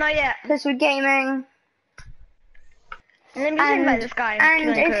 not yet, not yet. Because we're gaming. Let me just invite this guy.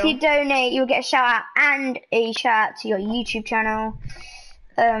 And Keelan if Cool. you donate, you'll get a shout out and a shout out to your YouTube channel.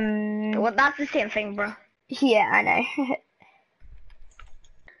 Well, that's the same thing, bro. Yeah, I know.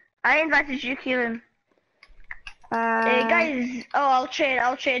 I invited you, Keelan. Guys, I'll trade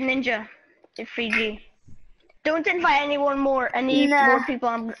Ninja. It's free G. Don't invite anyone more. I need Nah. more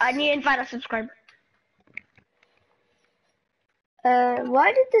people. I need to invite a subscriber.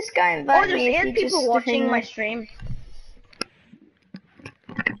 Why did this guy Oh, invite there's me if 8 he people just watching my didn't- stream.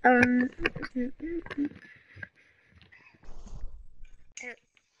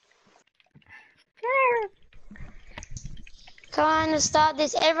 Come on, let's start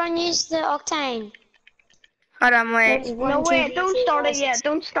this. Everyone use the Octane. Hold on, wait. There's No, 1, 2, wait, 3, don't 4, start 5, it yet. 6.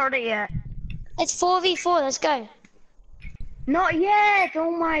 Don't start it yet. It's 4v4. Let's go. Not yet.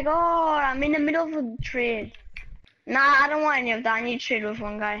 Oh my god, I'm in the middle of a trade. Nah, I don't want any of that. I need to trade with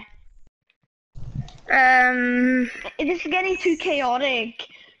one guy. It is getting too chaotic.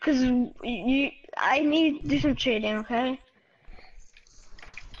 Cause I need to do some trading, okay?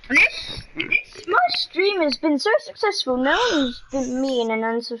 My stream has been so successful. No one's been mean and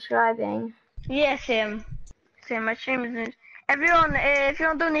unsubscribing. Yeah, same. My stream is. Everyone, if you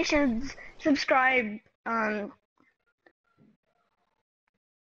want donations, subscribe.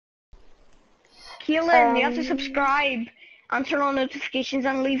 Keelan, you have to subscribe and turn on notifications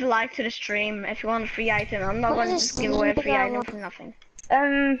and leave a like to the stream if you want a free item. I'm not What going to is just give away a this free nigga item want? for nothing.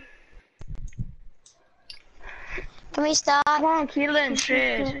 Can we start? Come on, Keelan,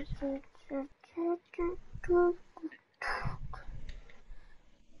 trade.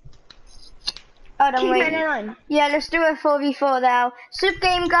 Hold on, Keep wait. it on. Yeah, let's do a 4v4 now. Sub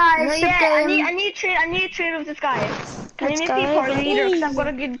game, guys. No, Sub yeah, game. I need to trade with this guy. Can Let's you go, make me party leader? Cause I've got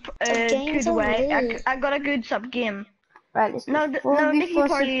a buddy. good Game's way. elite. I got a good sub game. Right, let's do No, no, make me 4v4 sub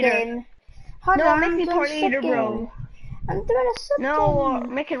party leader. game. Hold No, on, make I'm me doing party sub leader, game. bro. I'm doing a sub No,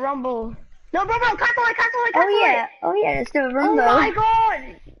 game. make it rumble. No, bro, cancel it. Oh yeah, let's do a Oh rumble. my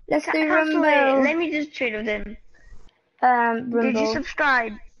god. Let's do Cancel rumble. it. Let me just trade with him. Rumble. Did you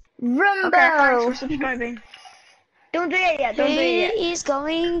subscribe? Rumble. Okay, thanks for subscribing. Don't do it yet. Who Don't do it yet. is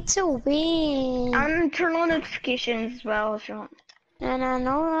going to win? And turn on notifications as well if you want. And I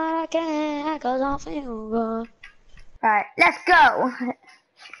know that I can't, cause I feel good. Right, let's go.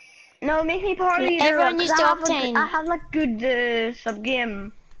 No, make me party leader. Everyone 'Cause needs to I obtain. have like good sub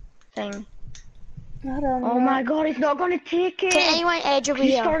game thing. Hold on. Oh my god, he's not gonna take it. Can anyone edge over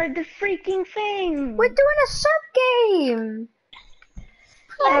He here? started the freaking thing. We're doing a sub game.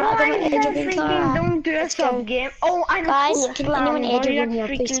 Alright, I got Why my is edge that over in freaking? car. Don't do a Let's sub go. game. Oh, I'm Guys, a can slam. anyone edge Are over you in here?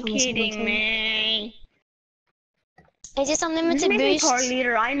 Please freaking tell me someone kidding can. me? Is this Just unlimited make me party boost?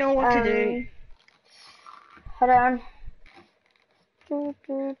 leader. I know what to do. Hold on.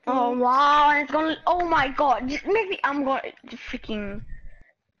 Oh wow, and it's gonna. Oh my god, just make me. I'm going to freaking.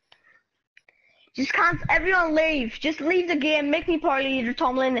 Just can't. Everyone leave. Just leave the game. Make me party leader,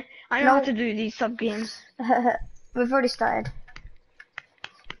 Tomlin. I know No. how to do these sub games. We've already started.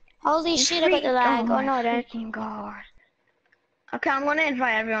 Holy shit, I got the lag. Oh my no, I don't. freaking god. Okay, I'm gonna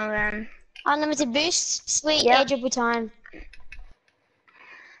invite everyone then. Unlimited boost? Sweet, Yep. edge over time.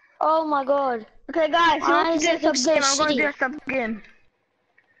 Oh my god. Okay, guys, who Why wants does to do a it look sub so game? I'm gonna do a shitty? sub game.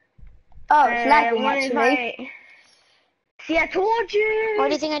 Oh, it's I'm lagging gonna actually. invite. See, I told you. What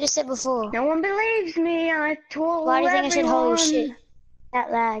do you think I just said before? No one believes me, and I told Why do you think I said holy everyone. shit?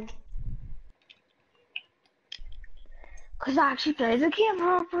 That lag. Cause I actually played the game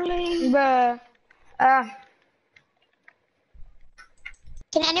properly. Bruh.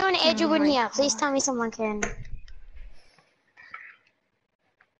 Can anyone edge over in my here? Please God. tell me someone can.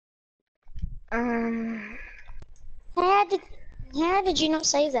 How did you not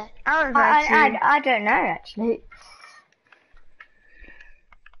save that? I'll invite you. I don't know actually.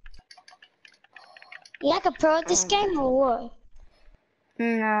 You like a pro at this game or what? No.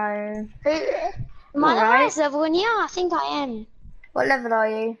 Am I the Alright. highest level in here? I think I am. What level are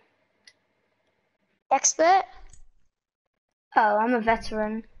you? Expert? Oh, I'm a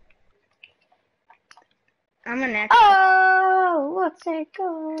veteran. I'm an expert. Oh, what's it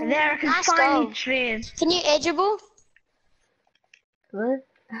called? There, I could Nice finally goal. trade. Can you edgeable? What?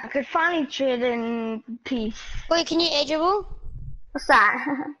 I could finally trade in peace. Wait, can you edgeable? What's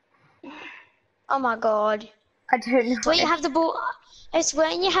that? Oh my god. I don't know. It's when you have the ball. It's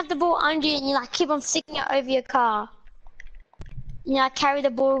when you have the ball under you and you like keep on sticking it over your car. You like carry the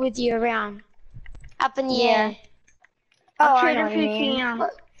ball with you around, up in the Yeah. air. Oh, I'll I trade know in what you mean. freaking.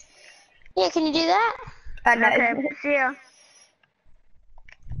 Yeah, can you do that? I know. Okay, see ya.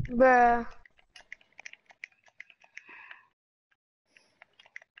 Bruh.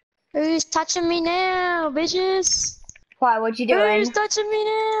 Who's touching me now, bitches? Why? What you doing? Who's touching me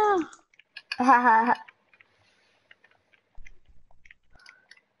now?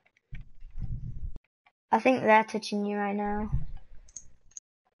 I think they're touching you right now.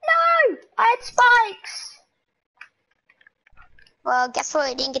 No! I had spikes! Well, guess what?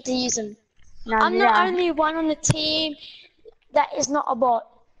 I didn't get to use them. No, I'm did the I? only one on the team that is not a bot.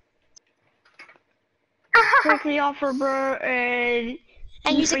 Quickly offer, bro. And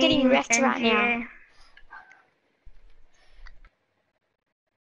you're getting freaking wrecked right now. NTA.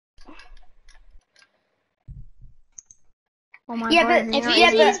 Oh my Yeah, god. but If you Yeah,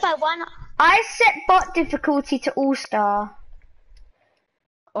 lose but- by one, I set bot difficulty to all-star.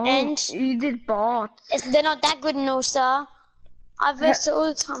 Oh, and- you did bots. they're not that good in All Star. I versed all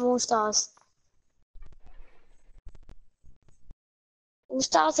the time All Stars. All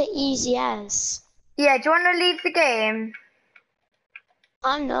Stars are easy as. Yeah, do you want to leave the game?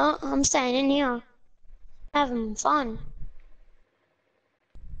 I'm not. I'm staying in here, having fun.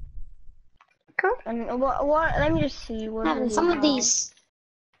 Cool. And what? Let me just see. What Having does fun he with have? these.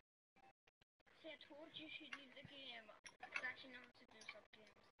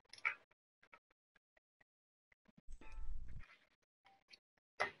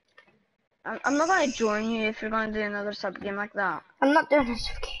 I'm not gonna join you if you're gonna do another sub game like that. I'm not doing this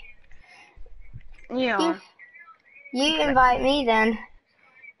game. Yeah. You invite me then.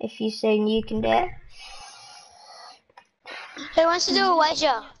 If you say you can do it. Who wants to do a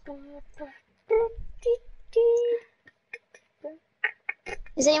wager?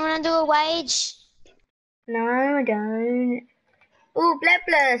 Does anyone want to do a wage? No, I don't. Oh,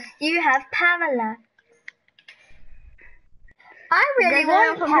 Blebless, you have Pamela. I really Guys,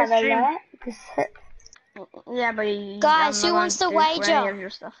 want from the stream. Pamela. 'Cause Yeah, but you, Guys, I'm who not wants gonna to do it for any wager? of your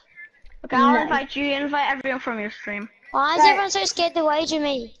stuff. Okay, I'll No. invite you. Invite everyone from your stream. Why is Right. everyone so scared to wager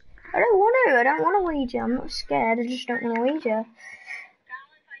me? I don't want to. I don't want to wager. I'm not scared. I just don't want to wager.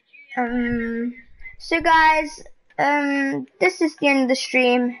 So guys, this is the end of the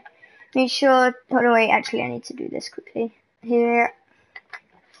stream. Make sure. Hold on, wait. Actually, I need to do this quickly. Here.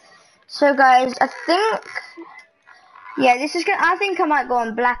 So guys, I think. Yeah, this is gonna. I think I might go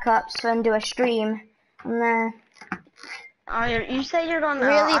on Black Ops and do a stream on there. Oh, you say you're gonna.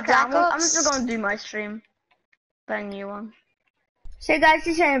 Really, Okay, Black I'm Ops? just gonna do my stream. But a new one. So guys,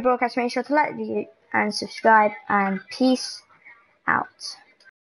 this is the broadcast. Make sure to like the video and subscribe, and peace out.